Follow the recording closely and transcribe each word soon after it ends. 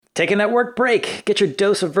Take a network break. Get your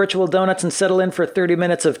dose of virtual donuts and settle in for 30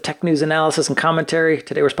 minutes of tech news analysis and commentary.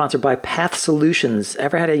 Today we're sponsored by Path Solutions.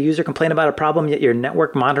 Ever had a user complain about a problem, yet your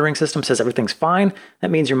network monitoring system says everything's fine?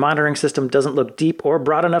 That means your monitoring system doesn't look deep or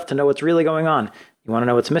broad enough to know what's really going on. You want to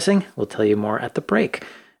know what's missing? We'll tell you more at the break.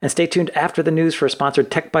 And stay tuned after the news for a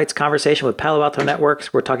sponsored Tech Bytes conversation with Palo Alto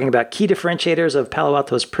Networks. We're talking about key differentiators of Palo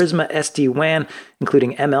Alto's Prisma SD-WAN,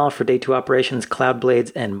 including ML for day 2 operations, Cloud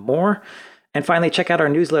Blades, and more. And finally, check out our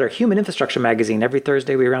newsletter, Human Infrastructure Magazine. Every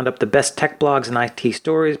Thursday, we round up the best tech blogs and IT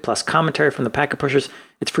stories, plus commentary from the packet pushers.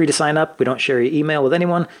 It's free to sign up. We don't share your email with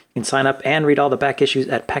anyone. You can sign up and read all the back issues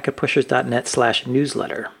at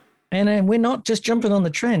packetpushers.net/newsletter. And we're not just jumping on the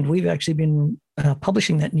trend. We've actually been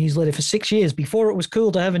publishing that newsletter for 6 years before it was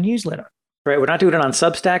cool to have a newsletter. Right, we're not doing it on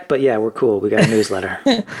Substack, but yeah, we're cool. We got a newsletter.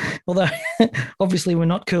 Although, obviously, we're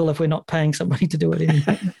not cool if we're not paying somebody to do it.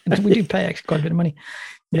 We do pay actually quite a bit of money.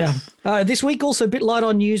 Yeah. This week also a bit light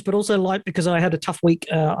on news, but also light because I had a tough week.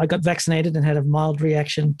 I got vaccinated and had a mild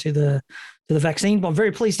reaction to the vaccine. But I'm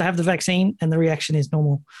very pleased to have the vaccine, and the reaction is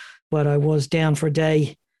normal. But I was down for a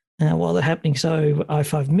day while they're happening. So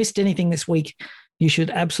if I've missed anything this week, you should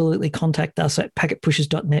absolutely contact us at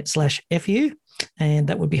packetpushers.net/FU, and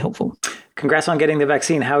that would be helpful. Congrats on getting the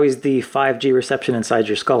vaccine. How is the 5G reception inside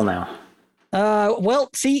your skull now? Well,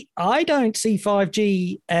 see, I don't see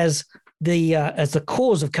 5G as the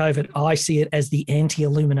cause of COVID. I see it as the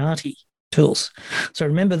anti-Illuminati tools. So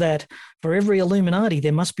remember that for every Illuminati,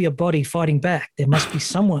 there must be a body fighting back. There must be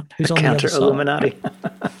someone who's on the other side. Counter-Illuminati.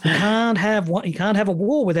 You can't have a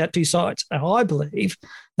war without two sides. And I believe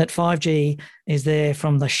that 5G is there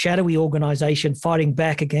from the shadowy organization fighting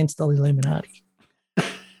back against the Illuminati.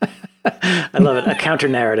 I love it. A counter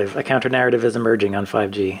narrative is emerging on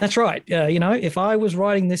 5G. That's right. If I was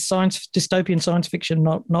writing this dystopian science fiction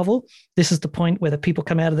novel, this is the point where the people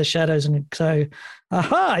come out of the shadows and say,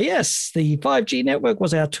 aha, yes, the 5G network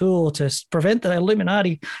was our tool to prevent the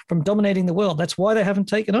Illuminati from dominating the world. That's why they haven't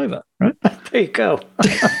taken over. Right? There you go.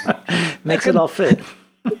 Makes it all fit.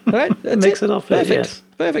 Right? Makes it all fit, perfect. Yes.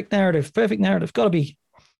 Perfect narrative.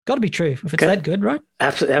 Got to be true if it's that good, right?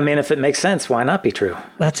 Absolutely. I mean, if it makes sense, why not be true?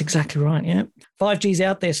 That's exactly right, yeah. 5G's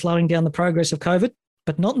out there slowing down the progress of COVID,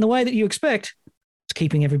 but not in the way that you expect. It's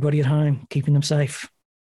keeping everybody at home, keeping them safe.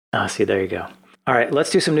 Ah, see, there you go. All right, let's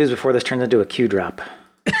do some news before this turns into a Q drop.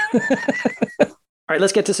 All right,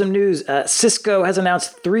 let's get to some news. Cisco has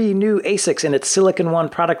announced 3 new ASICs in its Silicon One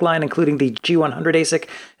product line, including the G100 ASIC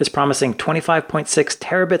is promising 25.6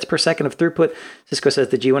 terabits per second of throughput. Cisco says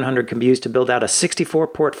the G100 can be used to build out a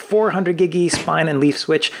 64-port 400 gig E spine and leaf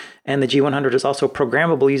switch, and the G100 is also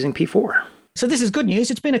programmable using P4. So this is good news.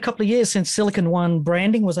 It's been a couple of years since Silicon One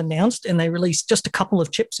branding was announced, and they released just a couple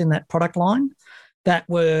of chips in that product line that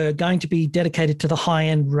were going to be dedicated to the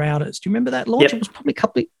high-end routers. Do you remember that launch? Yep. It was probably a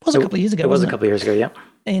couple of years ago. It was a couple of years ago, yeah.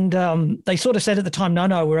 And they sort of said at the time,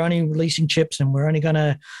 no, we're only releasing chips, and we're only going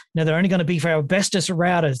to, they're only going to be for our bestest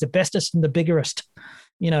routers, the bestest and the biggest,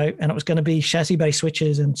 and it was going to be chassis-based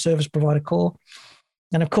switches and service provider core.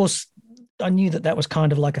 And of course, I knew that was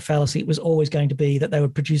kind of like a fallacy. It was always going to be that they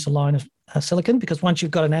would produce a line of silicon, because once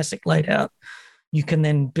you've got an ASIC laid out, you can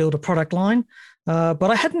then build a product line. But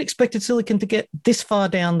I hadn't expected Silicon to get this far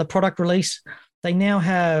down the product release. They now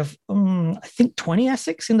have, I think, 20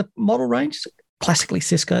 ASICs in the model range. Classically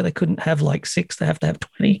Cisco, they couldn't have like 6. They have to have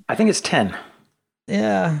 20. I think it's 10.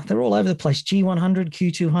 Yeah, they're all over the place. G100,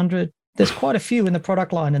 Q200. There's quite a few in the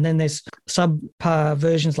product line. And then there's subpar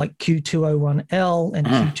versions like Q201L and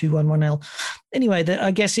Q211L. Anyway,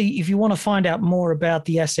 I guess if you want to find out more about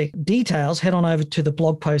the ASIC details, head on over to the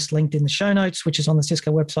blog post linked in the show notes, which is on the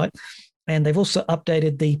Cisco website. And they've also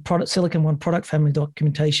updated the Silicon One product family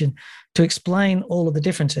documentation to explain all of the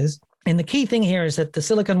differences. And the key thing here is that the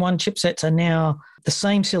Silicon One chipsets are now, the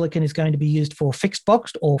same silicon is going to be used for fixed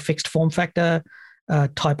boxed or fixed form factor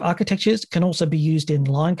type architectures. It can also be used in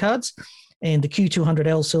line cards. And the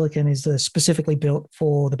Q200L silicon is specifically built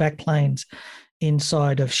for the backplanes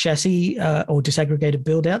inside of chassis or disaggregated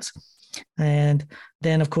build-outs. And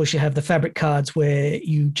then, of course, you have the fabric cards where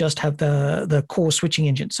you just have the core switching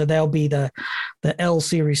engine. So they'll be the L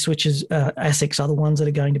series switches. ASICs are the ones that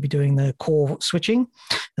are going to be doing the core switching.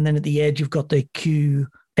 And then at the edge, you've got the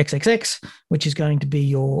QXXX, which is going to be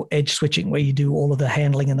your edge switching, where you do all of the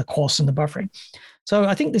handling and the QoS and the buffering. So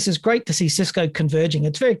I think this is great to see Cisco converging.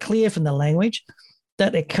 It's very clear from the language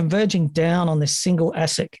that they're converging down on this single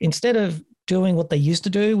ASIC instead of doing what they used to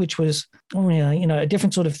do, which was, a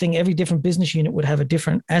different sort of thing. Every different business unit would have a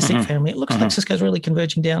different ASIC family. It looks like Cisco's really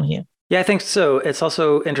converging down here. Yeah, I think so. It's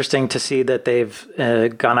also interesting to see that they've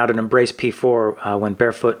gone out and embraced P4 when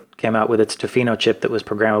Barefoot came out with its Tofino chip that was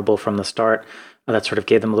programmable from the start. that sort of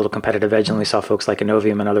gave them a little competitive edge. And we saw folks like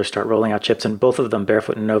Innovium and others start rolling out chips. And both of them,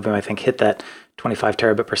 Barefoot and Innovium, I think, hit that 25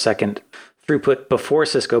 terabit per second throughput before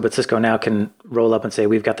Cisco. But Cisco now can roll up and say,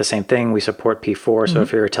 we've got the same thing. We support P4. So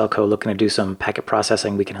if you're a telco looking to do some packet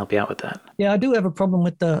processing, we can help you out with that. Yeah, I do have a problem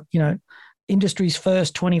with the, industry's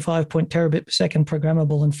first 25 terabit per second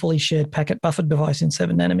programmable and fully shared packet buffer device in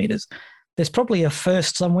 7 nanometers. There's probably a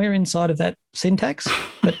first somewhere inside of that syntax,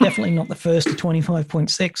 but definitely not the first to 25.6.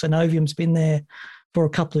 Innovium's been there for a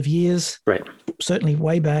couple of years. Right. Certainly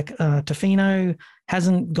way back. Tofino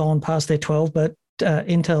hasn't gone past their 12, but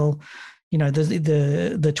Intel,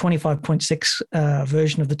 the 25.6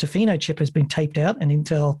 version of the Tofino chip has been taped out, and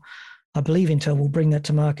I believe Intel will bring that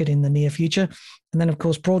to market in the near future. And then, of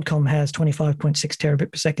course, Broadcom has 25.6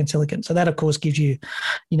 terabit per second silicon. So that, of course, gives you,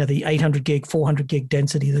 the 800 gig, 400 gig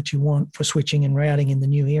density that you want for switching and routing in the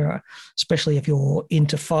new era, especially if you're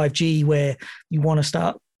into 5G, where you want to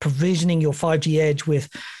start provisioning your 5G edge with,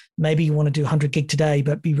 maybe you want to do 100 gig today,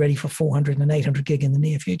 but be ready for 400 and 800 gig in the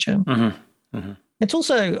near future. Mm-hmm. Mm-hmm. It's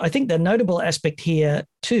also, I think the notable aspect here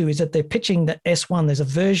too is that they're pitching the S1. There's a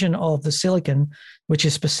version of the silicon which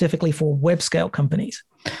is specifically for web scale companies.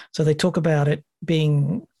 So they talk about it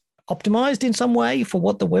being optimized in some way for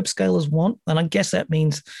what the web scalers want. And I guess that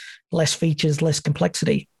means less features, less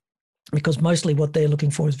complexity, because mostly what they're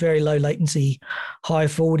looking for is very low latency, high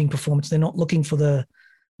forwarding performance. They're not looking for the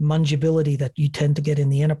mungibility that you tend to get in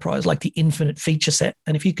the enterprise, like the infinite feature set.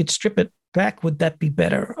 And if you could strip it back, would that be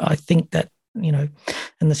better? I think that, and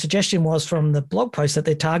the suggestion was from the blog post that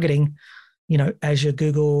they're targeting, Azure,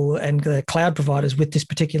 Google, and the cloud providers with this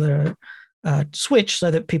particular switch,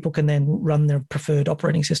 so that people can then run their preferred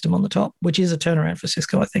operating system on the top, which is a turnaround for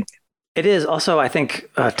Cisco, I think. It is also, I think,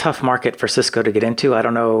 a tough market for Cisco to get into. I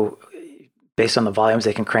don't know, based on the volumes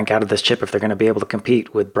they can crank out of this chip, if they're going to be able to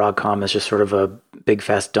compete with Broadcom as just sort of a big,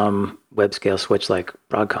 fast, dumb web scale switch like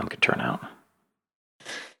Broadcom can turn out.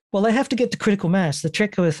 Well, they have to get to critical mass. The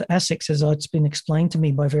trick with ASICs, as it's been explained to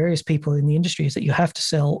me by various people in the industry, is that you have to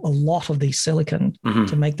sell a lot of these silicon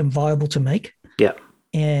to make them viable to make. Yeah.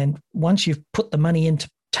 And once you've put the money into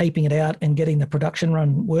taping it out and getting the production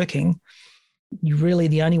run working,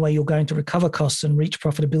 the only way you're going to recover costs and reach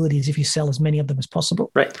profitability is if you sell as many of them as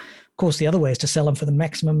possible. Right. Of course, the other way is to sell them for the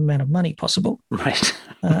maximum amount of money possible. Right.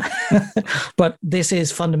 But this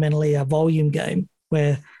is fundamentally a volume game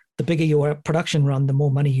where the bigger your production run, the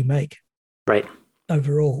more money you make. Right.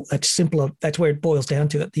 Overall, that's simpler. That's where it boils down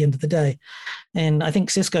to at the end of the day. And I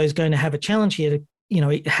think Cisco is going to have a challenge here.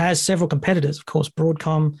 It has several competitors. Of course,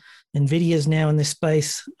 Broadcom, NVIDIA is now in this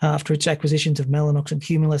space after its acquisitions of Mellanox and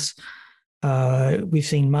Cumulus. We've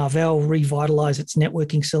seen Marvell revitalize its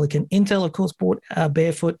networking silicon. Intel, of course, bought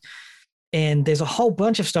Barefoot. And there's a whole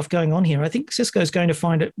bunch of stuff going on here. I think Cisco is going to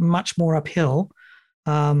find it much more uphill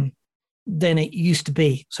than it used to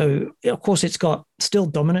be. So, of course, it's got still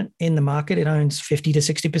dominant in the market. It owns 50 to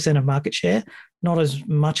 60% of market share, not as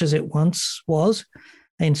much as it once was.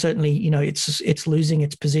 And certainly, it's losing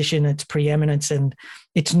its position, its preeminence, and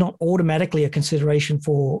it's not automatically a consideration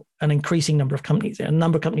for an increasing number of companies. A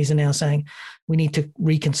number of companies are now saying we need to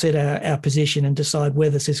reconsider our position and decide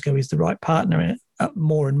whether Cisco is the right partner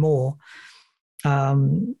more and more.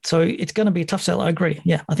 So it's going to be a tough sell. I agree.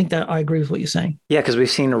 Yeah, I think that I agree with what you're saying. Yeah, because we've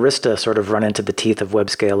seen Arista sort of run into the teeth of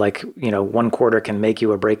web scale. Like, one quarter can make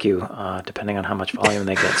you or break you, depending on how much volume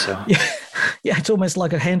they get. So yeah, it's almost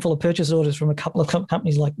like a handful of purchase orders from a couple of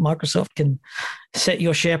companies like Microsoft can set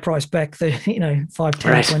your share price back 5, 10,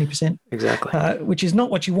 right. 20%. Exactly. Which is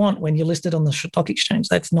not what you want when you're listed on the stock exchange.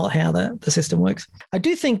 That's not how the system works. I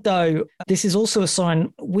do think, though, this is also a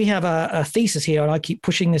sign. We have a thesis here, and I keep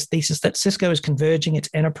pushing this thesis that Cisco is converging its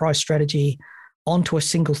enterprise strategy onto a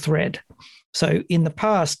single thread. So in the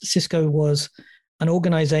past, Cisco was an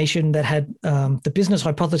organization that had the business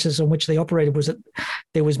hypothesis on which they operated was that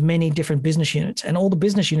there was many different business units, and all the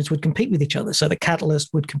business units would compete with each other. So the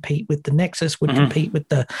Catalyst would compete with the Nexus, would compete with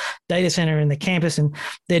the data center and the campus, and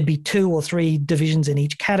there'd be 2 or 3 divisions in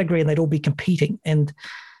each category, and they'd all be competing. And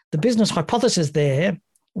the business hypothesis there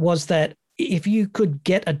was that if you could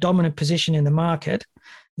get a dominant position in the market,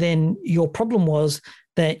 then your problem was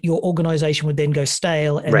that your organization would then go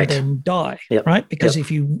stale and then die, right? Because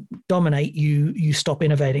if you dominate, you stop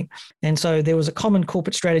innovating. And so there was a common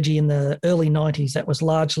corporate strategy in the early 90s that was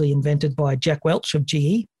largely invented by Jack Welch of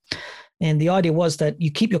GE. And the idea was that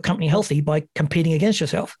you keep your company healthy by competing against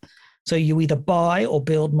yourself. So you either buy or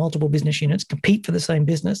build multiple business units, compete for the same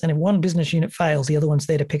business. And if one business unit fails, the other one's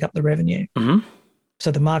there to pick up the revenue. So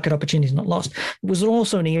the market opportunity is not lost. It was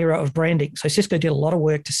also an era of branding. So Cisco did a lot of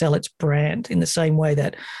work to sell its brand in the same way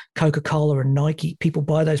that Coca-Cola and Nike, people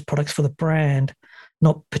buy those products for the brand,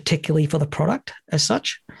 not particularly for the product as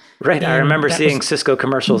such. Right. I remember seeing Cisco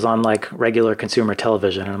commercials on like regular consumer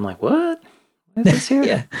television, and I'm like, what? What is this here?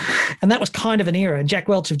 Yeah. And that was kind of an era. And Jack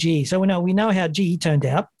Welch of GE. So we know how GE turned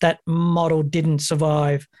out. That model didn't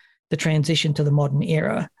survive the transition to the modern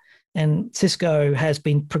era. And Cisco has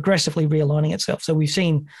been progressively realigning itself. So we've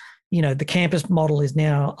seen, the campus model is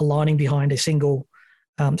now aligning behind a single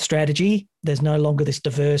strategy. There's no longer this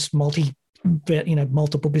diverse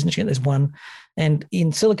multiple business unit. There's one. And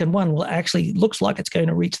in Silicon One, actually looks like it's going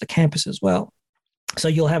to reach the campus as well. So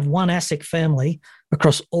you'll have one ASIC family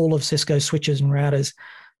across all of Cisco's switches and routers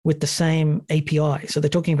with the same API. So they're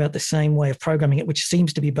talking about the same way of programming it, which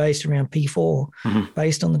seems to be based around P4,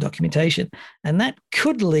 based on the documentation. And that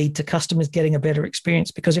could lead to customers getting a better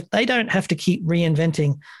experience, because if they don't have to keep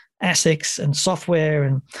reinventing ASICs and software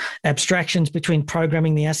and abstractions between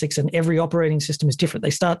programming the ASICs, and every operating system is different,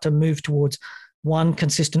 they start to move towards one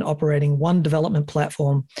consistent operating, one development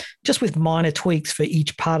platform, just with minor tweaks for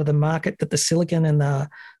each part of the market that the silicon and the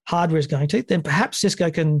hardware is going to, then perhaps Cisco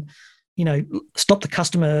can, stop the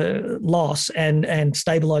customer loss and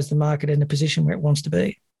stabilize the market in a position where it wants to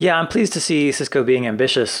be. Yeah, I'm pleased to see Cisco being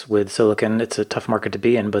ambitious with silicon. It's a tough market to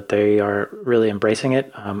be in, but they are really embracing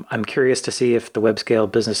it. I'm curious to see if the web scale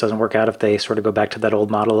business doesn't work out, if they sort of go back to that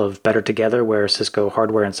old model of better together, where Cisco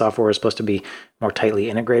hardware and software is supposed to be more tightly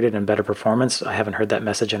integrated and better performance. I haven't heard that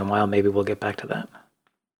message in a while. Maybe we'll get back to that.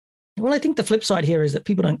 Well, I think the flip side here is that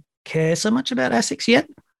people don't care so much about ASICs yet.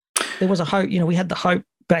 There was a hope, we had the hope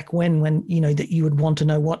back when that you would want to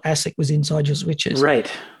know what ASIC was inside your switches. Right.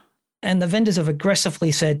 And the vendors have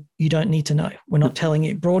aggressively said, you don't need to know. We're not telling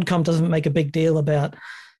you. Broadcom doesn't make a big deal about,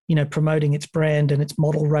 promoting its brand and its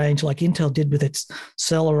model range like Intel did with its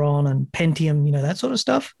Celeron and Pentium, that sort of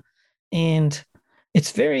stuff. And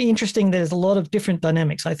it's very interesting. There's a lot of different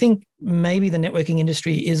dynamics. I think maybe the networking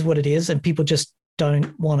industry is what it is, and people just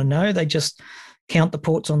don't want to know. They just count the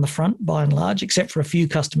ports on the front by and large, except for a few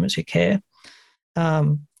customers who care.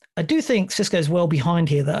 I do think Cisco's well behind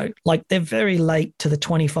here, though. Like, they're very late to the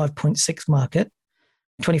 25.6 market.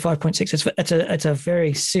 25.6, it's a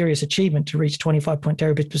very serious achievement to reach 25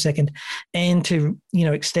 terabits per second, and to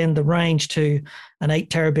extend the range to an 8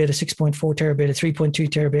 terabit, a 6.4 terabit, a 3.2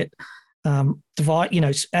 terabit divide,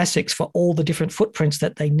 ASICs for all the different footprints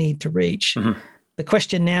that they need to reach. The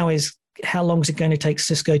question now is, how long is it going to take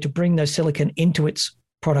Cisco to bring those silicon into its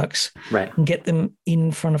products, right, and get them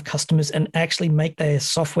in front of customers and actually make their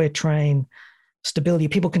software train stability?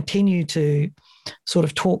 People continue to sort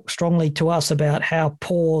of talk strongly to us about how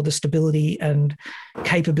poor the stability and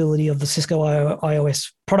capability of the Cisco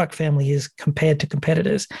iOS product family is compared to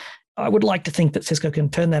competitors. I would like to think that Cisco can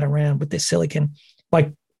turn that around with their silicon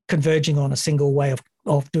by converging on a single way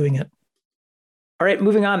of doing it. All right,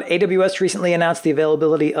 moving on. AWS recently announced the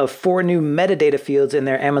availability of 4 new metadata fields in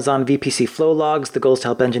their Amazon VPC flow logs. The goal is to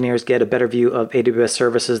help engineers get a better view of AWS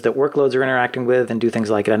services that workloads are interacting with, and do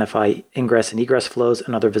things like identify ingress and egress flows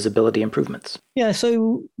and other visibility improvements. Yeah,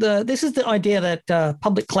 so this is the idea that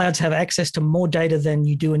public clouds have access to more data than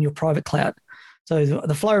you do in your private cloud. So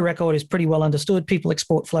the flow record is pretty well understood. People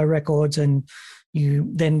export flow records, and you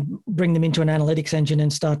then bring them into an analytics engine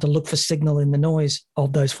and start to look for signal in the noise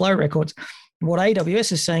of those flow records. What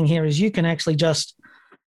AWS is saying here is you can actually just,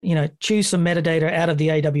 choose some metadata out of the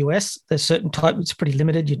AWS. There's certain type, it's pretty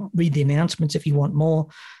limited. You read the announcements if you want more.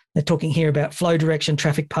 They're talking here about flow direction,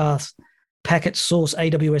 traffic paths, packet source,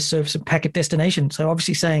 AWS service, and packet destination. So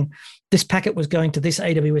obviously saying this packet was going to this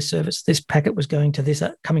AWS service, this packet was going to this,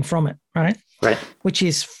 coming from it, right? Right. Which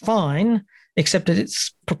is fine, except that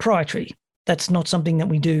it's proprietary. That's not something that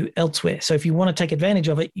we do elsewhere. So if you want to take advantage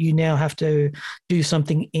of it, you now have to do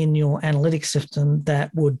something in your analytics system that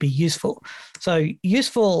would be useful. So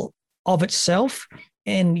useful of itself,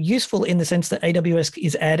 and useful in the sense that AWS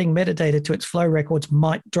is adding metadata to its flow records,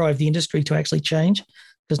 might drive the industry to actually change,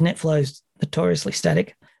 because NetFlow is notoriously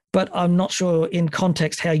static. But I'm not sure in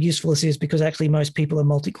context how useful this is, because actually most people are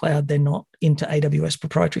multi-cloud. They're not into AWS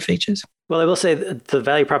proprietary features. Well, I will say the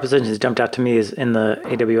value proposition that's jumped out to me is in the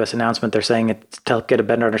AWS announcement. They're saying it's to help get a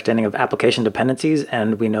better understanding of application dependencies.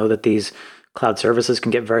 And we know that these cloud services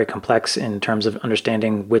can get very complex in terms of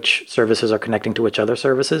understanding which services are connecting to which other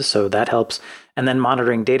services. So that helps. And then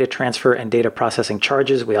monitoring data transfer and data processing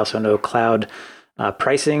charges. We also know cloud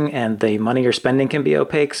pricing and the money you're spending can be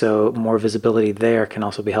opaque, so more visibility there can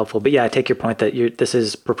also be helpful. But yeah, I take your point that this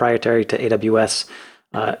is proprietary to AWS,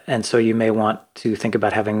 and so you may want to think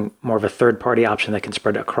about having more of a third-party option that can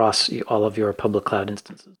spread across all of your public cloud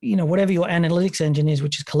instances. Whatever your analytics engine is,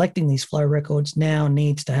 which is collecting these flow records, now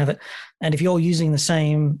needs to have it. And if you're using the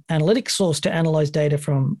same analytics source to analyze data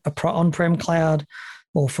from a on-prem cloud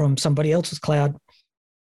or from somebody else's cloud,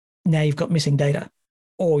 now you've got missing data,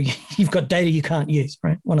 or you've got data you can't use,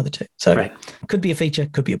 right? One of the two. So right. Could be a feature,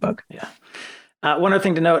 could be a bug. Yeah. One other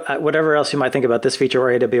thing to note, whatever else you might think about this feature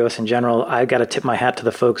or AWS in general, I've got to tip my hat to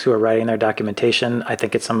the folks who are writing their documentation. I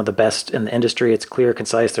think it's some of the best in the industry. It's clear,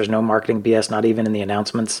 concise. There's no marketing BS, not even in the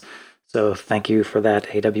announcements. So thank you for that,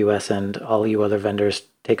 AWS, and all you other vendors.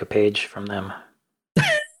 Take a page from them.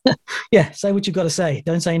 Yeah, say what you've got to say.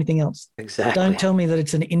 Don't say anything else. Exactly. Don't tell me that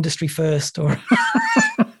it's an industry first or...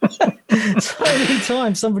 So many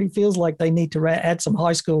times somebody feels like they need to add some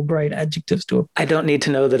high school grade adjectives to it. I don't need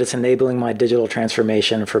to know that it's enabling my digital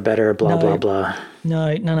transformation for better, blah, blah, blah.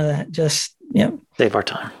 No, none of that. Just, save our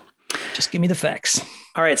time. Just give me the facts.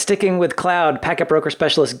 All right, sticking with cloud, packet broker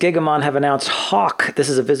specialist Gigamon have announced Hawk. This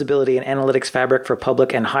is a visibility and analytics fabric for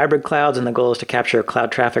public and hybrid clouds, and the goal is to capture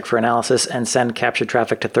cloud traffic for analysis and send captured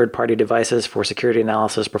traffic to third-party devices for security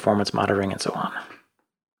analysis, performance monitoring, and so on.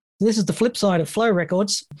 This is the flip side of flow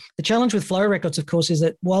records. The challenge with flow records, of course, is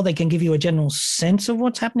that while they can give you a general sense of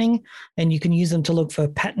what's happening and you can use them to look for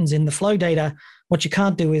patterns in the flow data, what you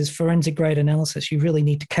can't do is forensic grade analysis. You really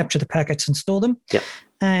need to capture the packets and store them. Yep.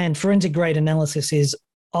 And forensic grade analysis is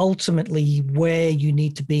ultimately where you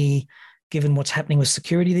need to be given what's happening with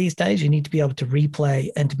security these days. You need to be able to replay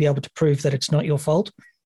and to be able to prove that it's not your fault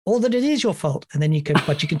or that it is your fault. And then you can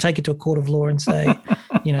take it to a court of law and say,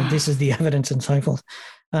 this is the evidence and so forth.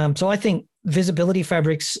 So I think visibility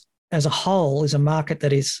fabrics as a whole is a market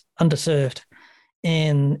that is underserved,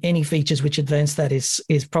 and any features which advance that is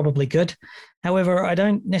probably good. However, I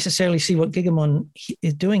don't necessarily see what Gigamon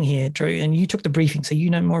is doing here, Drew, and you took the briefing, so you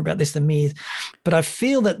know more about this than me, but I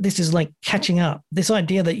feel that this is like catching up. This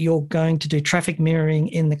idea that you're going to do traffic mirroring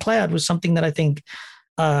in the cloud was something that I think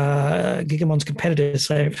Gigamon's competitors,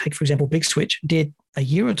 so take, for example, Big Switch, did a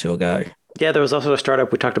year or two ago. Yeah, there was also a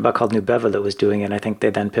startup we talked about called Nubeva that was doing it. And I think they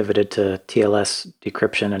then pivoted to TLS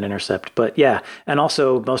decryption and intercept. But yeah, and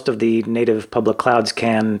also most of the native public clouds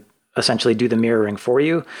can essentially do the mirroring for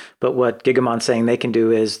you. But what Gigamon's saying they can do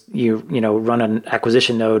is you run an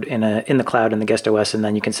acquisition node in the cloud in the guest OS, and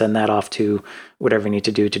then you can send that off to whatever you need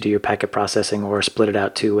to do your packet processing, or split it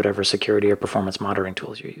out to whatever security or performance monitoring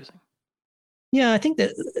tools you're using. Yeah, I think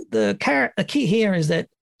that the key here is that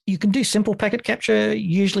you can do simple packet capture,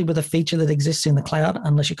 usually with a feature that exists in the cloud,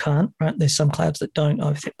 unless you can't, right? There's some clouds that don't,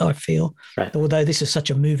 I feel. Right. Although this is such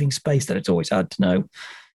a moving space that it's always hard to know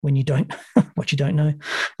when you don't, what you don't know.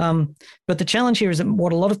 But the challenge here is that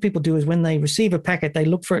what a lot of people do is when they receive a packet, they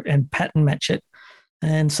look for it and pattern match it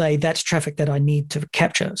and say, that's traffic that I need to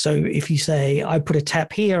capture. So if you say, I put a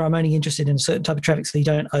tap here, I'm only interested in a certain type of traffic, so you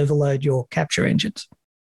don't overload your capture engines.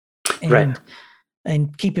 Right.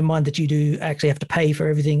 And keep in mind that you do actually have to pay for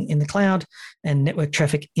everything in the cloud, and network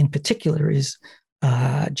traffic in particular is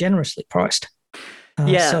generously priced.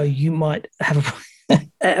 So you might have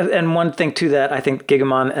And one thing to that, I think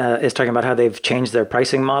Gigamon is talking about how they've changed their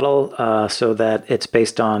pricing model so that it's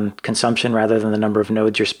based on consumption rather than the number of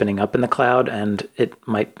nodes you're spinning up in the cloud. And it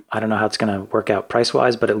might, I don't know how it's going to work out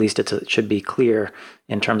price-wise, but at least it should be clear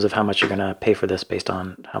in terms of how much you're going to pay for this based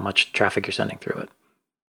on how much traffic you're sending through it.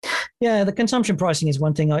 Yeah, the consumption pricing is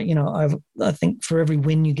one thing. I think for every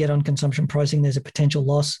win you get on consumption pricing, there's a potential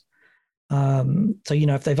loss. So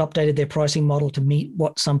if they've updated their pricing model to meet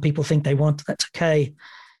what some people think they want, that's okay.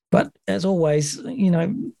 But as always,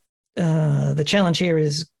 the challenge here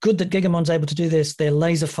is good that Gigamon's able to do this. They're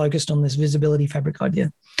laser focused on this visibility fabric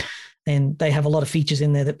idea, and they have a lot of features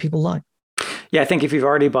in there that people like. Yeah, I think if you've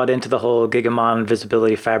already bought into the whole Gigamon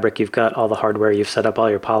visibility fabric, you've got all the hardware, you've set up all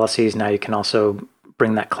your policies. Now you can also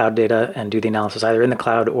bring that cloud data and do the analysis either in the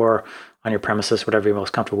cloud or on your premises, whatever you're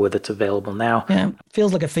most comfortable with. It's available now. Yeah, it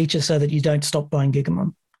feels like a feature so that you don't stop buying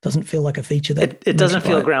Gigamon. Doesn't feel like a feature that it doesn't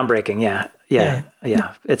feel groundbreaking. Yeah.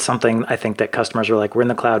 It's something I think that customers are like, we're in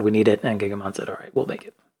the cloud, we need it, and Gigamon said, all right, we'll make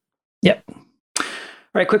it. Yep.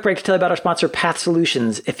 All right, quick break to tell you about our sponsor, Path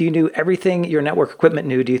Solutions. If you knew everything your network equipment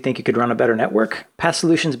knew, do you think you could run a better network? Path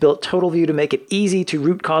Solutions built TotalView to make it easy to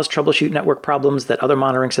root cause troubleshoot network problems that other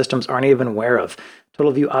monitoring systems aren't even aware of.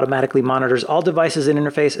 TotalView automatically monitors all devices and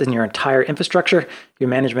interfaces in your entire infrastructure. Your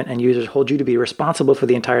management and users hold you to be responsible for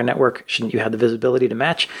the entire network. Shouldn't you have the visibility to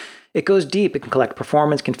match? It goes deep. It can collect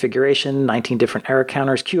performance, configuration, 19 different error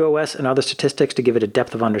counters, QoS, and other statistics to give it a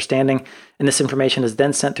depth of understanding. And this information is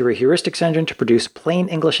then sent through a heuristics engine to produce plain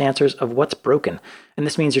English answers of what's broken. And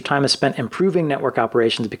this means your time is spent improving network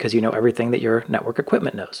operations because you know everything that your network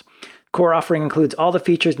equipment knows. Core offering includes all the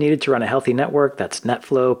features needed to run a healthy network. That's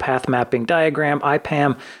NetFlow, path mapping, diagram,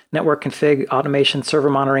 IPAM, network config, automation, server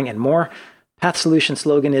monitoring, and more. Path Solution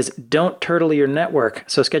slogan is "Don't turtle your network."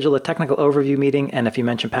 So schedule a technical overview meeting, and if you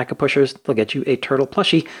mention Packet Pushers, they'll get you a turtle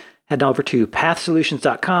plushie. Head over to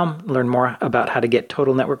pathsolutions.com. Learn more about how to get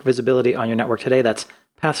total network visibility on your network today. That's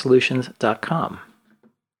pathsolutions.com.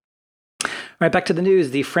 All right, back to the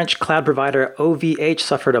news. The French cloud provider OVH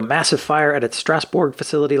suffered a massive fire at its Strasbourg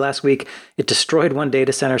facility last week. It destroyed one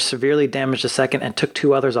data center, severely damaged a second, and took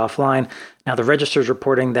 2 others offline. Now, the Register is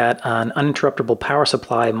reporting that an uninterruptible power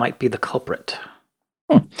supply might be the culprit.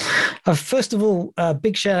 First of all, a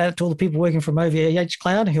big shout out to all the people working from OVH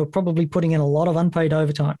Cloud who are probably putting in a lot of unpaid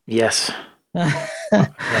overtime. Yes.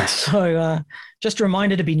 Yes. So just a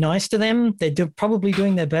reminder to be nice to them. They're probably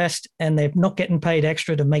doing their best, and they're not getting paid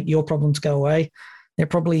extra to make your problems go away. They're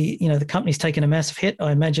probably, the company's taken a massive hit.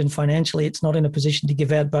 I imagine financially it's not in a position to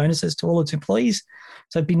give out bonuses to all its employees.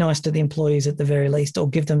 So be nice to the employees at the very least, or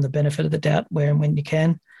give them the benefit of the doubt where and when you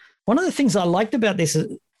can. One of the things I liked about this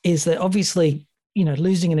is that obviously,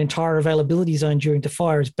 losing an entire availability zone during the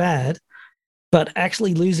fire is bad, but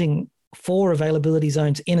actually losing 4 availability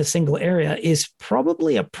zones in a single area is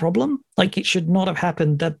probably a problem. Like, it should not have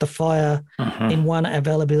happened that the fire in one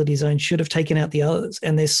availability zone should have taken out the others.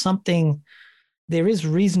 And there is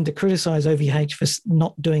reason to criticize OVH for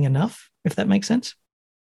not doing enough, if that makes sense.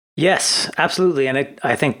 Yes, absolutely. And it,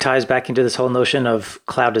 I think, ties back into this whole notion of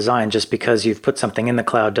cloud design. Just because you've put something in the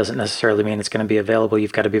cloud doesn't necessarily mean it's going to be available.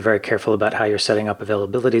 You've got to be very careful about how you're setting up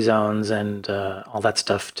availability zones and all that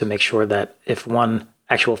stuff to make sure that if one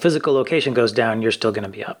actual physical location goes down, you're still going to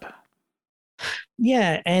be up.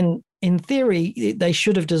 Yeah, and in theory, they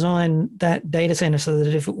should have designed that data center so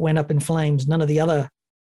that if it went up in flames, none of the other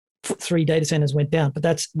 3 data centers went down. But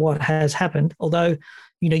that's what has happened. Although,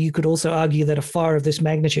 you could also argue that a fire of this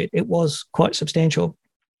magnitude, it was quite substantial.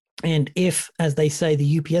 And if, as they say,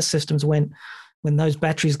 the UPS systems when those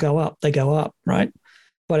batteries go up, they go up, right?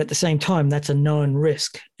 But at the same time, that's a known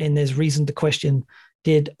risk. And there's reason to question,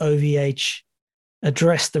 did OVH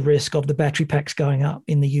address the risk of the battery packs going up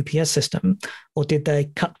in the UPS system, or did they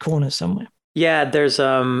cut corners somewhere? Yeah, there's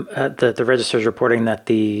the Register is reporting that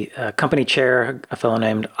the company chair, a fellow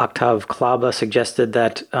named Octave Klaba, suggested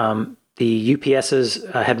that the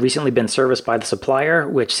UPSs had recently been serviced by the supplier,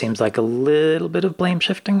 which seems like a little bit of blame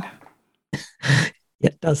shifting.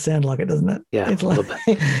 It does sound like it, doesn't it? Yeah, it's a like, little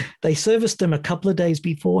bit. They serviced them a couple of days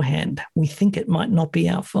beforehand. We think it might not be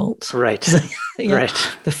our fault. Right. Right.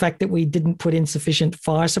 The fact that we didn't put in sufficient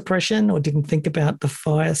fire suppression or didn't think about the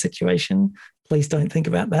fire situation. Please don't think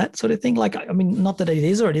about that sort of thing. Like, I mean, not that it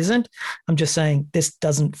is or it isn't. I'm just saying this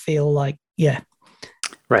doesn't feel like,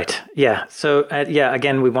 Right. Yeah. So,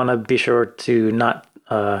 again, we want to be sure to not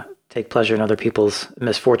take pleasure in other people's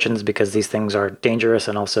misfortunes, because these things are dangerous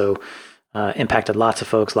and also impacted lots of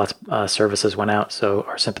folks. Lots of services went out. So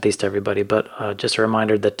our sympathies to everybody. But just a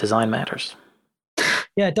reminder that design matters.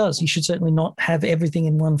 Yeah, it does. You should certainly not have everything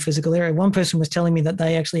in one physical area. One person was telling me that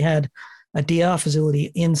they actually had a DR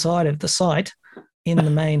facility inside of the site in the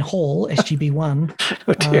main hall,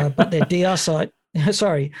 SGB1, but their DR site,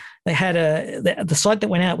 they had the site that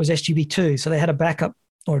went out was SGB2, so they had a backup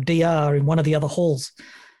or a DR in one of the other halls,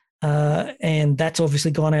 and that's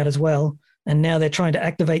obviously gone out as well. And now they're trying to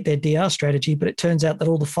activate their DR strategy, but it turns out that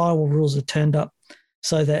all the firewall rules are turned up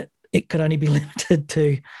so that it could only be limited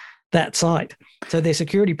to that site. So their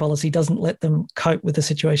security policy doesn't let them cope with a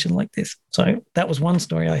situation like this. So that was one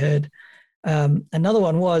story I heard. Another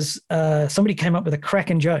one was somebody came up with a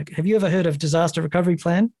cracking joke. Have you ever heard of disaster recovery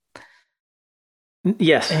plan?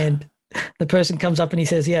 Yes. And the person comes up and he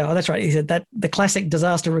says, yeah, that's right. He said that the classic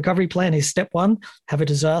disaster recovery plan is step 1, have a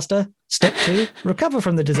disaster. Step 2, recover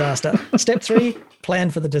from the disaster. Step 3, plan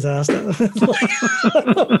for the disaster.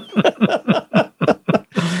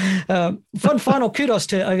 Final kudos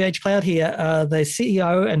to OVH Cloud here. The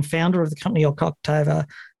CEO and founder of the company, Octave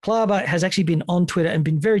Klaba, has actually been on Twitter and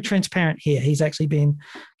been very transparent here. He's actually been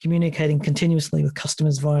communicating continuously with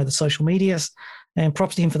customers via the social medias, and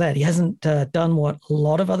props to him for that. He hasn't done what a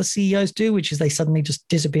lot of other CEOs do, which is they suddenly just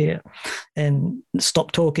disappear and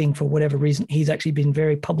stop talking for whatever reason. He's actually been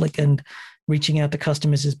very public and reaching out to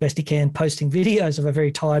customers as best he can, posting videos of a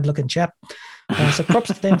very tired-looking chap. So props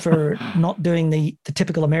to them for not doing the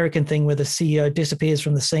typical American thing where the CEO disappears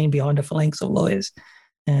from the scene behind a phalanx of lawyers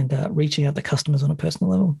and reaching out to customers on a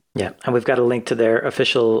personal level. Yeah, and we've got a link to their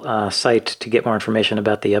official site to get more information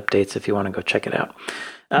about the updates if you want to go check it out.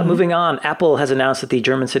 Moving on, Apple has announced that the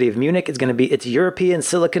German city of Munich is going to be its European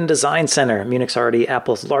Silicon Design Center. Munich's already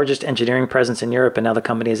Apple's largest engineering presence in Europe, and now the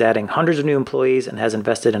company is adding hundreds of new employees and has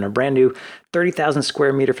invested in a brand new 30,000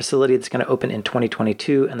 square meter facility that's going to open in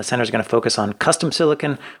 2022, and the center is going to focus on custom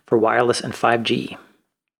silicon for wireless and 5G.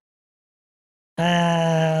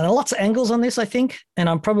 A lots of angles on this, I think, and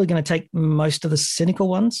I'm probably going to take most of the cynical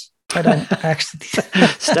ones. I don't actually.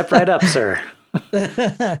 Step right up, sir.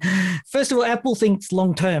 First of all, Apple thinks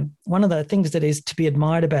long term. One of the things that is to be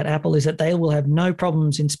admired about Apple is that they will have no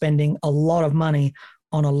problems in spending a lot of money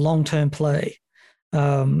on a long term play.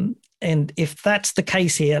 And if that's the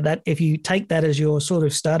case here, that if you take that as your sort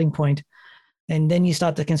of starting point, and then you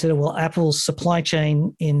start to consider, well, Apple's supply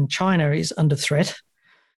chain in China is under threat.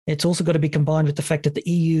 It's also got to be combined with the fact that the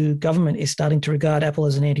EU government is starting to regard Apple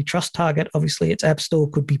as an antitrust target. Obviously, its App Store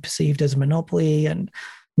could be perceived as a monopoly and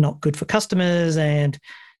not good for customers. And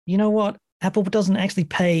you know what? Apple doesn't actually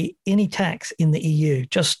pay any tax in the EU,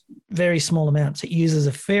 just very small amounts. It uses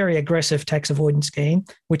a very aggressive tax avoidance scheme,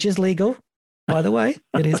 which is legal. By the way,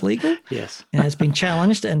 it is legal. Yes. And has been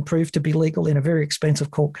challenged and proved to be legal in a very expensive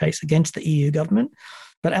court case against the EU government.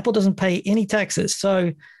 But Apple doesn't pay any taxes.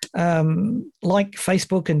 So like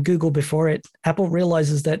Facebook and Google before it, Apple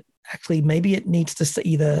realizes that actually maybe it needs to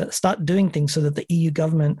either start doing things so that the EU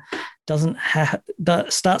government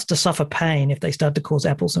starts to suffer pain if they start to cause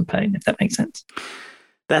Apple some pain, if that makes sense.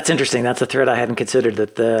 That's interesting. That's a thread I hadn't considered,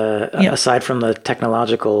 that aside from the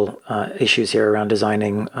technological issues here around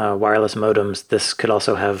designing wireless modems, this could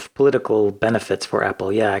also have political benefits for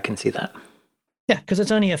Apple. Yeah, I can see that. Yeah, because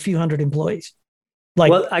it's only a few hundred employees.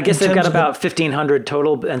 Well, I guess they've got about 1,500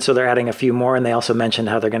 total, and so they're adding a few more. And they also mentioned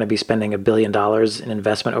how they're going to be spending $1 billion in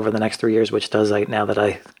investment over the next 3 years, which does, now that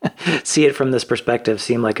I see it from this perspective,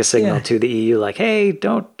 seem like a signal to the EU, like, hey,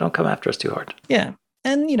 don't come after us too hard. Yeah.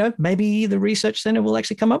 And, maybe the research center will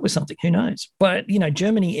actually come up with something. Who knows? But,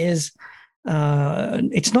 Germany is,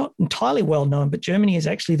 it's not entirely well known, but Germany is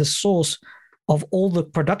actually the source of all the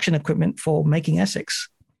production equipment for making ASICs.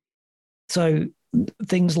 So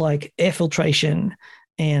things like air filtration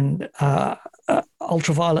and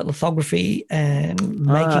ultraviolet lithography and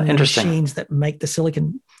making machines that make the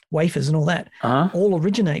silicon wafers and all that all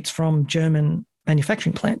originates from German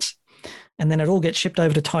manufacturing plants. And then it all gets shipped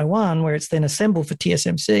over to Taiwan, where it's then assembled for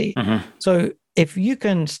TSMC. Mm-hmm. So if you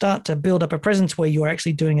can start to build up a presence where you're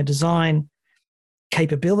actually doing a design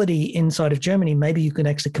capability inside of Germany, maybe you can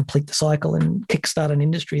actually complete the cycle and kickstart an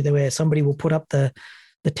industry there where somebody will put up the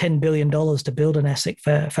 $10 billion to build an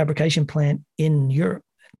ASIC fabrication plant in Europe,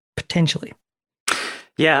 potentially.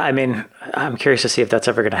 Yeah, I'm curious to see if that's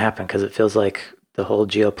ever going to happen, because it feels like the whole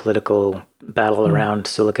geopolitical battle around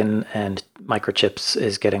silicon and microchips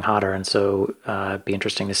is getting hotter. And so it'd be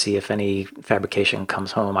interesting to see if any fabrication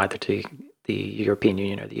comes home either to the European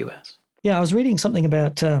Union or the US. Yeah, I was reading something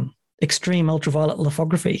about extreme ultraviolet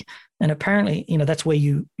lithography. And apparently, that's where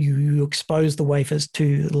you expose the wafers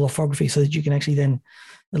to the lithography so that you can actually then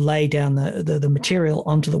lay down the material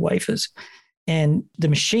onto the wafers. And the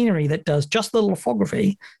machinery that does just the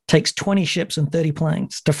lithography takes 20 ships and 30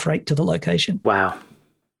 planes to freight to the location. Wow.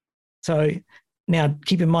 So now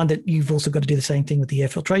keep in mind that you've also got to do the same thing with the air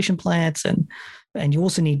filtration plants, and you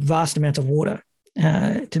also need vast amounts of water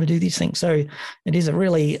to do these things. So it is a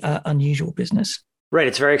really unusual business. Right.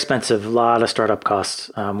 It's very expensive, a lot of startup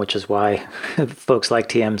costs, which is why folks like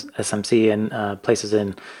TSMC and places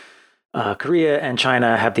in Korea and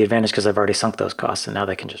China have the advantage, because they've already sunk those costs and now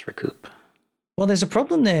they can just recoup. Well, there's a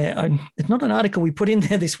problem there. It's not an article we put in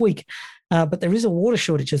there this week, but there is a water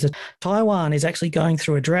shortage. Taiwan is actually going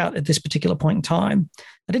through a drought at this particular point in time.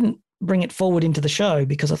 I didn't bring it forward into the show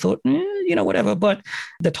because I thought, whatever. But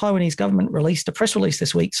the Taiwanese government released a press release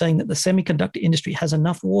this week saying that the semiconductor industry has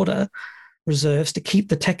enough water reserves to keep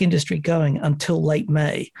the tech industry going until late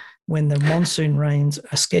May, when the monsoon rains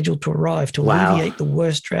are scheduled to arrive to alleviate the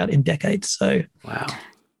worst drought in decades. So,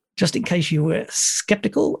 just in case you were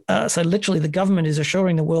skeptical, so literally the government is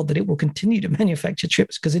assuring the world that it will continue to manufacture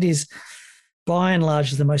chips, because it is, by and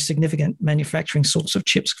large, the most significant manufacturing source of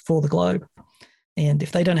chips for the globe. And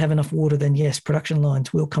if they don't have enough water, then yes, production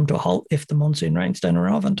lines will come to a halt if the monsoon rains don't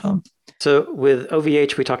arrive on time. So with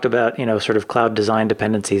OVH, we talked about, sort of cloud design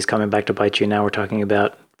dependencies coming back to bite you. Now we're talking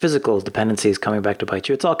about physical dependencies coming back to bite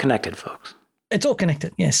you. It's all connected, folks. It's all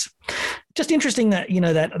connected, yes. Just interesting that,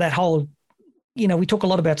 that whole, we talk a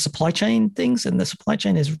lot about supply chain things, and the supply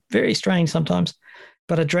chain is very strange sometimes.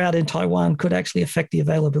 But a drought in Taiwan could actually affect the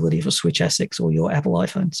availability of a Switch ASICs or your Apple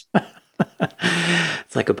iPhones.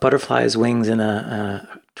 It's like a butterfly's wings in a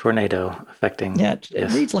tornado affecting. Yeah,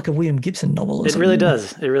 it reads like a William Gibson novel. It really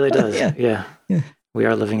does. It really does. Yeah. We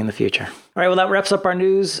are living in the future. All right, well, that wraps up our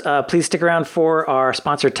news. Please stick around for our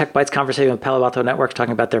sponsor, Tech Bytes conversation with Palo Alto Networks,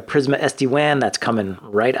 talking about their Prisma SD-WAN. That's coming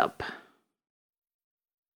right up.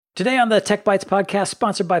 Today on the Tech Bytes podcast,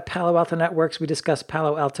 sponsored by Palo Alto Networks, we discuss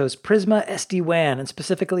Palo Alto's Prisma SD-WAN, and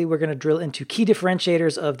specifically, we're going to drill into key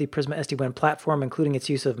differentiators of the Prisma SD-WAN platform, including its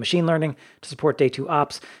use of machine learning to support day 2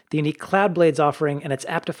 ops, the unique Cloud Blades offering, and its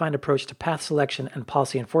app-defined approach to path selection and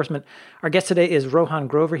policy enforcement. Our guest today is Rohan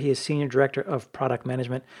Grover. He is Senior Director of Product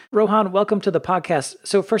Management. Rohan, welcome to the podcast.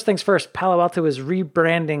 So first things first, Palo Alto is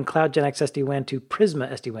rebranding CloudGenix SD-WAN to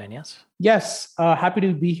Prisma SD-WAN, yes? Yes, happy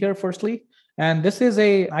to be here firstly. And this is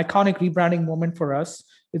a iconic rebranding moment for us.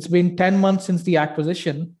 It's been 10 months since the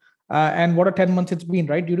acquisition. And what a 10 months it's been,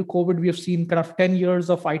 right? Due to COVID, we have seen kind of 10 years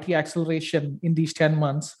of IT acceleration in these 10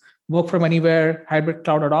 months, work from anywhere, hybrid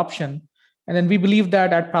cloud adoption. And then we believe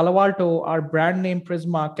that at Palo Alto, our brand name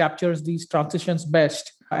Prisma captures these transitions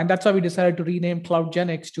best. And that's why we decided to rename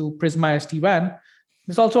CloudGenix to Prisma SD-WAN.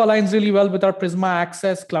 This also aligns really well with our Prisma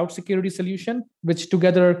Access cloud security solution, which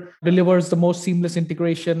together delivers the most seamless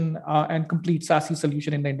integration and complete SASE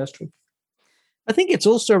solution in the industry. I think it's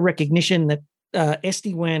also a recognition that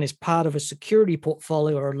SD-WAN is part of a security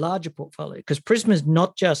portfolio or a larger portfolio, because Prisma is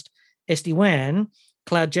not just SD-WAN.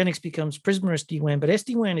 CloudGenix becomes Prisma SD-WAN, but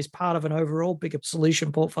SD-WAN is part of an overall bigger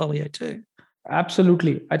solution portfolio too.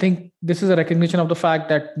 Absolutely. I think this is a recognition of the fact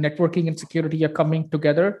that networking and security are coming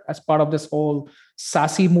together as part of this whole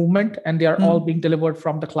SASE movement, and they are all being delivered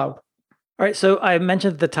from the cloud. All right. So I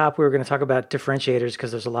mentioned at the top we were going to talk about differentiators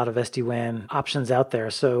because there's a lot of SD-WAN options out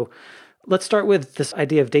there. So let's start with this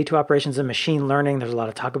idea of day 2 operations and machine learning. There's a lot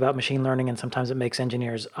of talk about machine learning, and sometimes it makes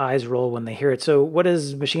engineers' eyes roll when they hear it. So what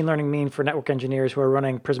does machine learning mean for network engineers who are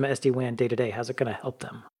running Prisma SD-WAN day to day? How's it going to help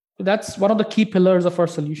them? That's one of the key pillars of our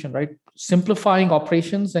solution, right? Simplifying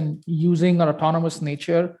operations and using our autonomous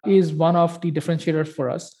nature is one of the differentiators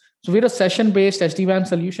for us. So we're a session-based SD-WAN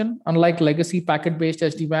solution. Unlike legacy packet-based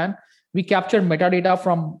SD-WAN, we capture metadata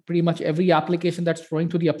from pretty much every application that's flowing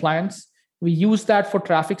to the appliance. We use that for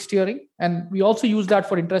traffic steering, and we also use that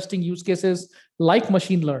for interesting use cases like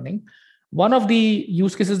machine learning. One of the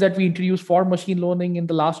use cases that we introduced for machine learning in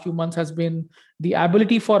the last few months has been the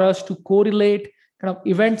ability for us to correlate kind of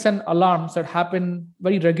events and alarms that happen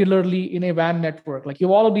very regularly in a WAN network. Like you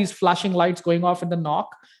have all of these flashing lights going off in the NOC,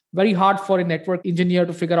 very hard for a network engineer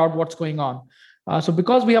to figure out what's going on. So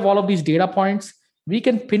because we have all of these data points, we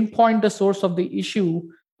can pinpoint the source of the issue,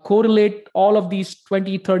 correlate all of these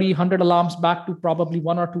 20, 30, 100 alarms back to probably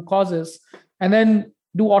 1 or 2 causes, and then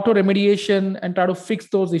do auto remediation and try to fix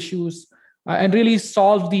those issues and really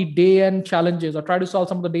solve the day-end challenges, or try to solve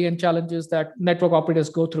some of the day-end challenges that network operators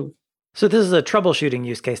go through. So this is a troubleshooting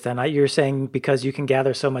use case then. You're saying because you can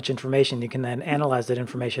gather so much information, you can then analyze that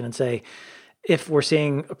information and say, if we're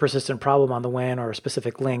seeing a persistent problem on the WAN or a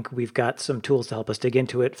specific link, we've got some tools to help us dig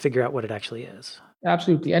into it, figure out what it actually is.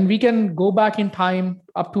 Absolutely. And we can go back in time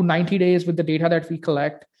up to 90 days with the data that we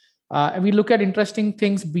collect. And we look at interesting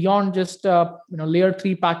things beyond just layer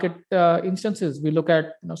 3 packet instances. We look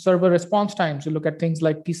at server response times. We look at things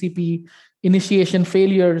like TCP initiation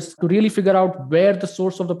failures to really figure out where the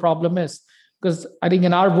source of the problem is. Because I think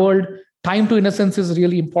in our world, time to innocence is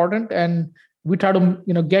really important. And we try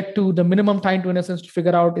to get to the minimum time to innocence to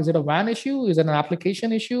figure out, is it a WAN issue? Is it an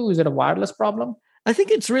application issue? Is it a wireless problem? I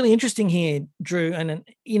think it's really interesting here, Drew, and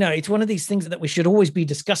it's one of these things that we should always be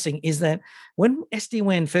discussing, is that when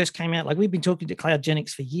SD-WAN first came out, like we've been talking to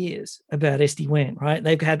CloudGenix for years about SD-WAN, right?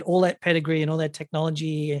 They've had all that pedigree and all that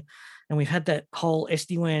technology, and we've had that whole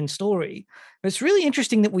SD-WAN story. But it's really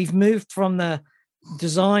interesting that we've moved from the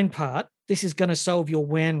design part, this is going to solve your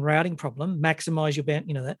WAN routing problem, maximize your band,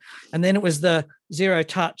 that. And then it was the zero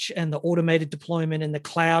touch and the automated deployment and the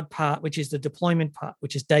cloud part, which is the deployment part,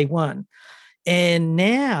 which is day 1. And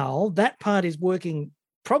now that part is working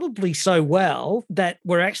probably so well that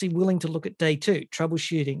we're actually willing to look at day 2,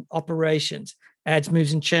 troubleshooting, operations, adds,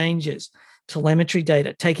 moves, and changes, telemetry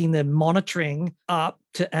data, taking the monitoring up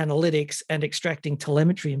to analytics and extracting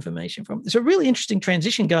telemetry information from. There's a really interesting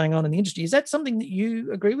transition going on in the industry. Is that something that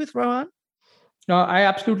you agree with, Rohan? No, I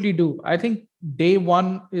absolutely do. I think day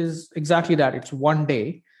 1 is exactly that. It's one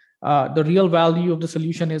day. The real value of the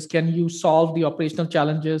solution is, can you solve the operational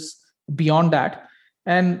challenges beyond that?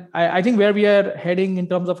 And I think where we are heading in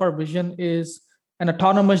terms of our vision is an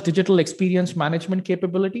autonomous digital experience management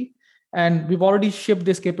capability. And we've already shipped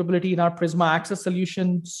this capability in our Prisma Access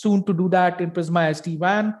solution, soon to do that in Prisma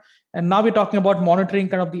SD-WAN. And now we're talking about monitoring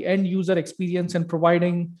kind of the end user experience and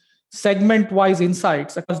providing segment-wise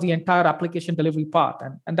insights across the entire application delivery path.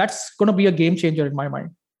 And that's going to be a game changer in my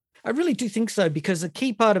mind. I really do think so, because the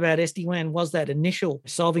key part about SD-WAN was that initial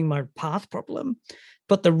solving my path problem.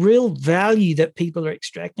 But the real value that people are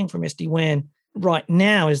extracting from SD-WAN right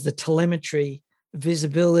now is the telemetry,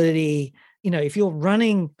 visibility. If you're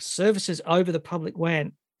running services over the public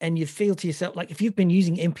WAN, and you feel to yourself, like if you've been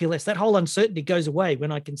using MPLS, that whole uncertainty goes away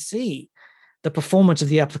when I can see the performance of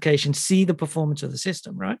the application, see the performance of the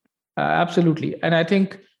system, right? Absolutely. And I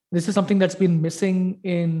think this is something that's been missing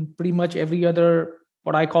in pretty much every other,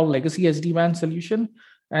 what I call legacy SD-WAN solution.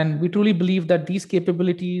 And we truly believe that these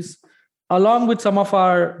capabilities, along with some of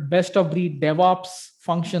our best of breed DevOps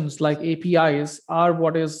functions like APIs, are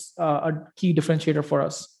what is a key differentiator for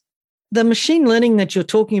us. The machine learning that you're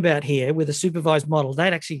talking about here with a supervised model,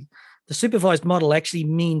 the supervised model actually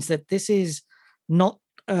means that this is not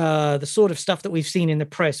the sort of stuff that we've seen in the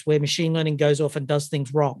press where machine learning goes off and does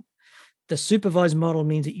things wrong. The supervised model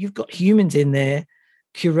means that you've got humans in there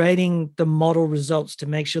curating the model results to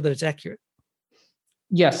make sure that it's accurate.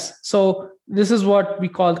 Yes. So this is what we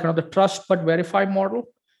call kind of the trust but verify model.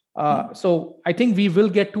 So I think we will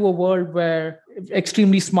get to a world where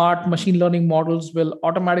extremely smart machine learning models will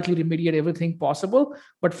automatically remediate everything possible.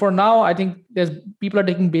 But for now, I think people are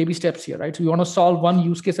taking baby steps here, right? So we want to solve one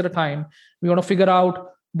use case at a time. We want to figure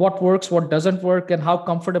out what works, what doesn't work, and how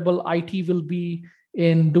comfortable IT will be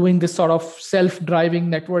in doing this sort of self-driving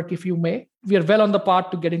network, if you may. We are well on the path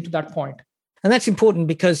to getting to that point. And that's important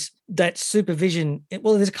because that supervision,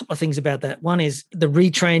 well, there's a couple of things about that. One is the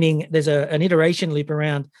retraining. There's an iteration loop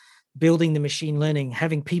around building the machine learning,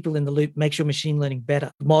 having people in the loop, make sure machine learning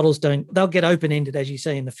better. Models they'll get open-ended, as you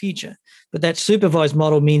say, in the future. But that supervised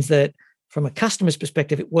model means that from a customer's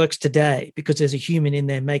perspective, it works today because there's a human in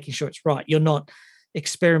there making sure it's right. You're not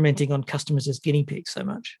experimenting on customers as guinea pigs so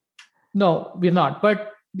much. No, we're not.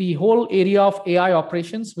 But the whole area of AI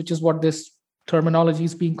operations, which is what this terminology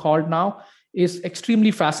is being called now, is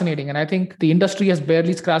extremely fascinating. And I think the industry has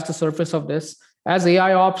barely scratched the surface of this. As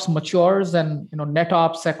AI ops matures and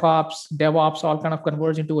NetOps, SecOps, DevOps all kind of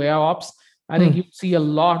converge into AI ops, I think you see a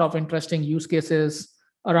lot of interesting use cases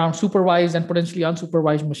around supervised and potentially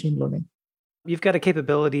unsupervised machine learning. You've got a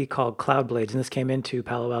capability called Cloud Blades, and this came into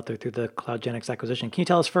Palo Alto through the CloudGenix acquisition. Can you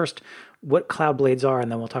tell us first what Cloud Blades are,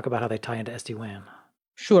 and then we'll talk about how they tie into SD-WAN?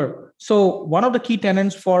 Sure. So one of the key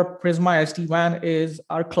tenets for Prisma SD-WAN is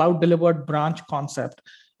our cloud-delivered branch concept.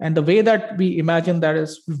 And the way that we imagine that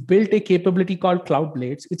is we've built a capability called Cloud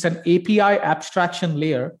Blades. It's an API abstraction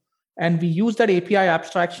layer. And we use that API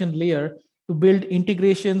abstraction layer to build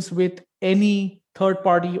integrations with any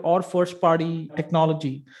third-party or first-party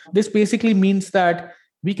technology. This basically means that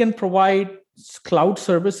we can provide cloud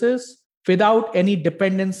services without any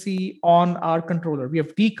dependency on our controller. We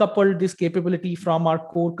have decoupled this capability from our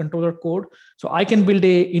core controller code. So I can build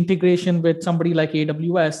a integration with somebody like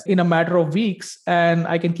AWS in a matter of weeks, and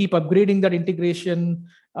I can keep upgrading that integration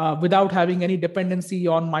without having any dependency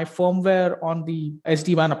on my firmware, on the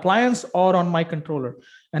SD-WAN appliance, or on my controller.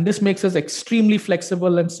 And this makes us extremely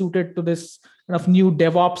flexible and suited to this kind of new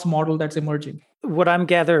DevOps model that's emerging. What I'm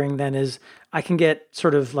gathering then is I can get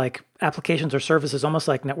sort of like applications or services, almost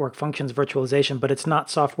like network functions virtualization, but it's not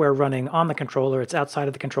software running on the controller. It's outside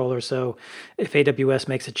of the controller. So if AWS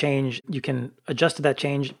makes a change, you can adjust to that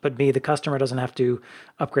change, but me, the customer, doesn't have to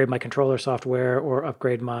upgrade my controller software or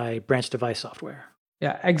upgrade my branch device software.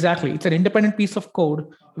 Yeah, exactly. It's an independent piece of code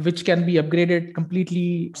which can be upgraded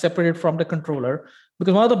completely separated from the controller.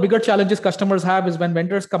 Because one of the bigger challenges customers have is when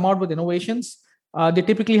vendors come out with innovations, they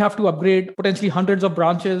typically have to upgrade potentially hundreds of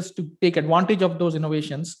branches to take advantage of those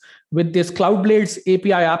innovations. With this Cloud Blades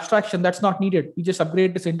API abstraction, that's not needed. We just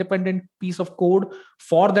upgrade this independent piece of code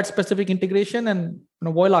for that specific integration, and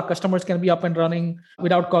voila, customers can be up and running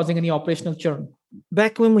without causing any operational churn.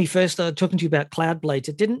 Back when we first started talking to you about Cloud Blades,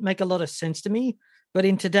 it didn't make a lot of sense to me. But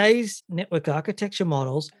in today's network architecture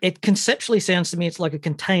models, it conceptually sounds to me it's like a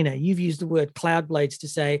container. You've used the word Cloud Blades to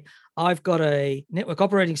say, I've got a network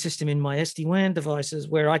operating system in my SD-WAN devices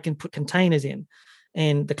where I can put containers in.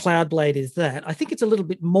 And the Cloud Blade is that. I think it's a little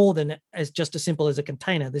bit more than as just as simple as a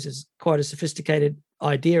container. This is quite a sophisticated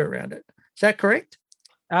idea around it. Is that correct?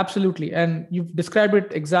 Absolutely. And you've described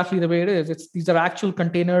it exactly the way it is. These are actual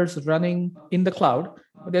containers running in the cloud.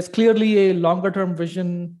 But there's clearly a longer term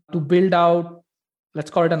vision to build out, let's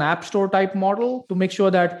call it an app store type model, to make sure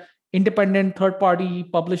that independent third-party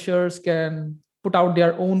publishers can put out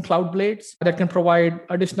their own Cloud Blades that can provide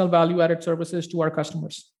additional value-added services to our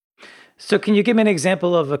customers. So can you give me an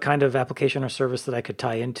example of a kind of application or service that I could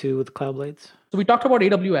tie into with Cloud Blades? So we talked about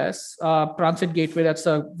AWS, Transit Gateway. That's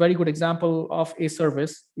a very good example of a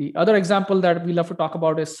service. The other example that we love to talk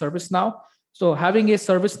about is ServiceNow. So having a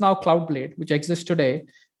ServiceNow Cloud Blade, which exists today,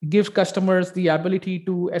 gives customers the ability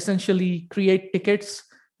to essentially create tickets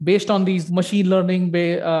based on these machine learning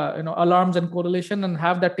alarms and correlation, and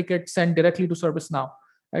have that ticket sent directly to ServiceNow.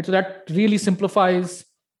 Right? So that really simplifies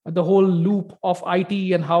the whole loop of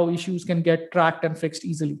IT and how issues can get tracked and fixed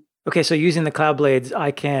easily. Okay, so using the Cloud Blades,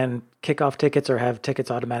 I can kick off tickets or have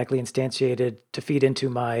tickets automatically instantiated to feed into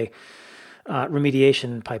my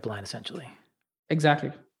remediation pipeline, essentially.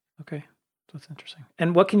 Exactly. Okay, that's interesting.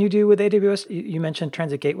 And what can you do with AWS? You mentioned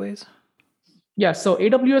transit gateways. Yeah, so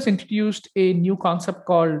AWS introduced a new concept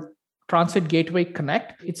called Transit Gateway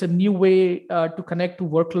Connect. It's a new way to connect to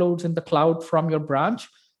workloads in the cloud from your branch.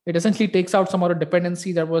 It essentially takes out some of the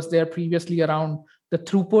dependency that was there previously around the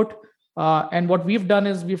throughput. And what we've done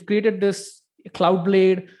is we've created this Cloud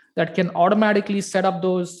Blade that can automatically set up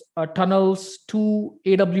those tunnels to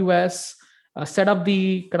AWS, set up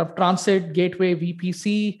the kind of transit gateway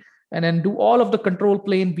VPC, and then do all of the control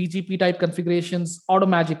plane BGP type configurations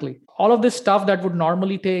automatically. All of this stuff that would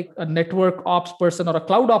normally take a network ops person or a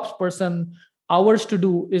cloud ops person hours to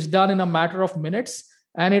do is done in a matter of minutes.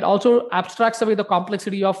 And it also abstracts away the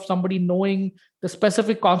complexity of somebody knowing the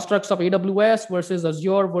specific constructs of AWS versus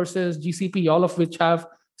Azure versus GCP, all of which have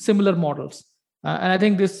similar models. And I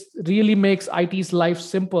think this really makes IT's life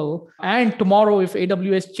simple. And tomorrow, if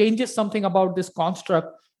AWS changes something about this construct,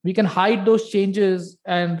 we can hide those changes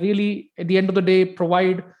and really, at the end of the day,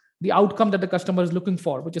 provide the outcome that the customer is looking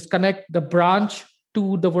for, which is connect the branch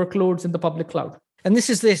to the workloads in the public cloud. And this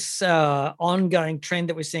is this ongoing trend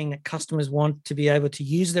that we're seeing that customers want to be able to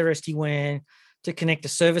use their SD-WAN to connect to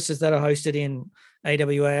services that are hosted in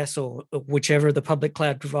AWS or whichever of the public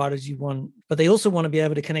cloud providers you want. But they also want to be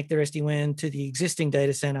able to connect their SD-WAN to the existing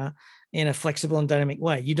data center in a flexible and dynamic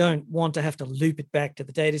way. You don't want to have to loop it back to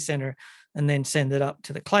the data center and then send it up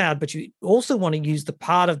to the cloud, but you also want to use the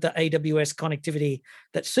part of the AWS connectivity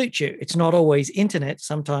that suits you. It's not always internet.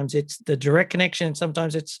 Sometimes it's the direct connection.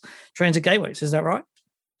 Sometimes it's transit gateways. Is that right?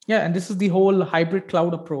 Yeah, and this is the whole hybrid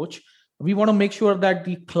cloud approach. We want to make sure that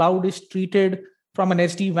the cloud is treated from an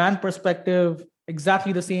SD-WAN perspective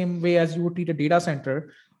exactly the same way as you would treat a data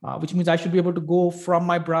center, which means I should be able to go from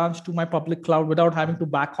my branch to my public cloud without having to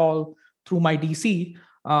backhaul through my DC.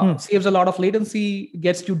 Saves a lot of latency,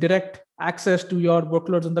 gets you direct access to your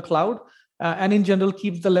workloads in the cloud, and in general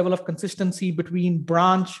keeps the level of consistency between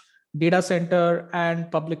branch, data center,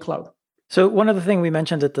 and public cloud. So one other thing we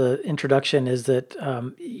mentioned at the introduction is that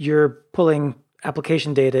you're pulling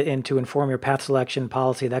application data in to inform your path selection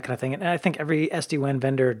policy, that kind of thing. And I think every SD-WAN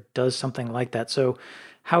vendor does something like that. So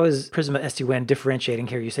how is Prisma SD-WAN differentiating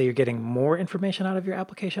here? You say you're getting more information out of your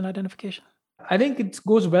application identification? I think it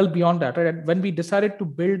goes well beyond that. Right? When we decided to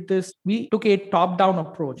build this, we took a top-down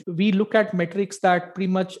approach. We look at metrics that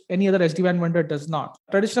pretty much any other SD-WAN vendor does not.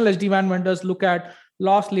 Traditional SD-WAN vendors look at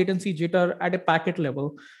loss, latency, jitter at a packet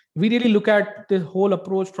level. We really look at the whole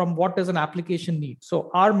approach from what does an application need.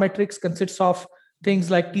 So our metrics consists of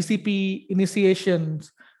things like TCP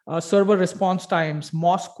initiations, server response times,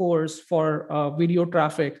 MOS scores for video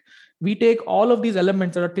traffic. We take all of these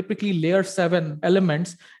elements that are typically layer 7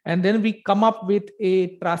 elements, and then we come up with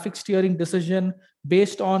a traffic steering decision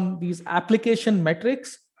based on these application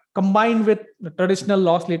metrics combined with the traditional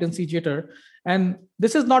loss, latency, jitter. And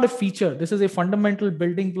this is not a feature. This is a fundamental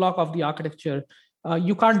building block of the architecture.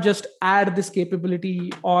 You can't just add this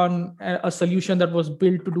capability on a solution that was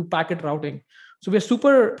built to do packet routing. So we're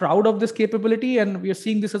super proud of this capability, and we are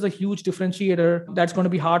seeing this as a huge differentiator that's going to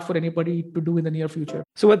be hard for anybody to do in the near future.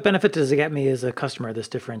 So what benefit does it get me as a customer, this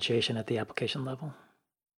differentiation at the application level?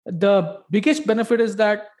 The biggest benefit is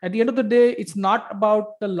that at the end of the day, it's not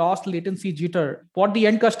about the loss, latency, jitter. What the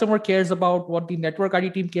end customer cares about, what the network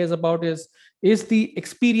ID team cares about is the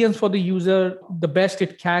experience for the user the best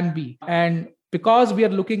it can be. And because we are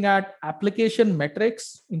looking at application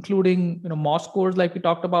metrics, including MOS scores like we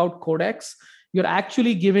talked about, codecs, you're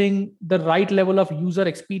actually giving the right level of user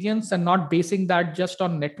experience and not basing that just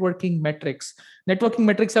on networking metrics. Networking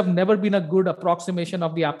metrics have never been a good approximation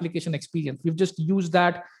of the application experience. We've just used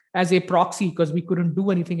that as a proxy because we couldn't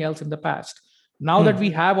do anything else in the past. Now that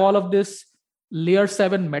we have all of this layer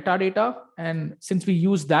 7 metadata, and since we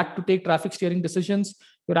use that to take traffic steering decisions,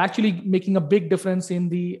 you're actually making a big difference in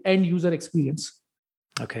the end user experience.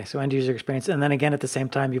 Okay, so end user experience. And then again, at the same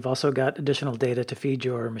time, you've also got additional data to feed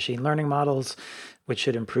your machine learning models, which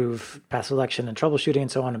should improve path selection and troubleshooting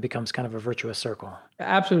and so on. It becomes kind of a virtuous circle.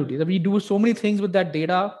 Absolutely. We do so many things with that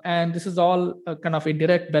data. And this is all kind of a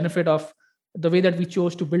direct benefit of the way that we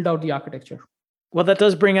chose to build out the architecture. Well, that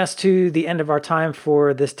does bring us to the end of our time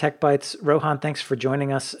for this Tech Bites. Rohan, thanks for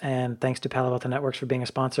joining us. And thanks to Palo Alto Networks for being a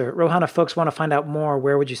sponsor. Rohan, if folks want to find out more,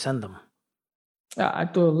 where would you send them?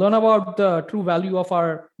 To learn about the true value of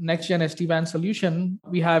our next-gen SD-WAN solution,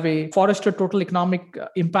 we have a Forrester Total Economic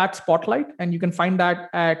Impact Spotlight, and you can find that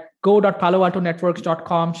at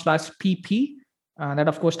go.paloaltonetworks.com/pp. That,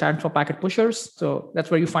 of course, stands for Packet Pushers. So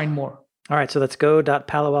that's where you find more. All right, so that's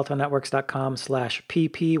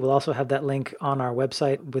go.paloaltonetworks.com/pp. We'll also have that link on our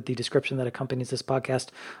website with the description that accompanies this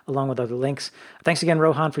podcast, along with other links. Thanks again,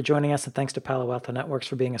 Rohan, for joining us, and thanks to Palo Alto Networks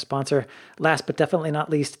for being a sponsor. Last but definitely not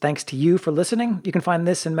least, thanks to you for listening. You can find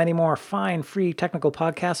this and many more fine, free technical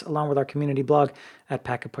podcasts, along with our community blog at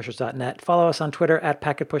packetpushers.net. Follow us on Twitter at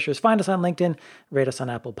packetpushers. Find us on LinkedIn. Rate us on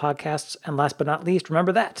Apple Podcasts. And last but not least,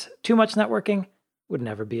 remember that too much networking would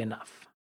never be enough.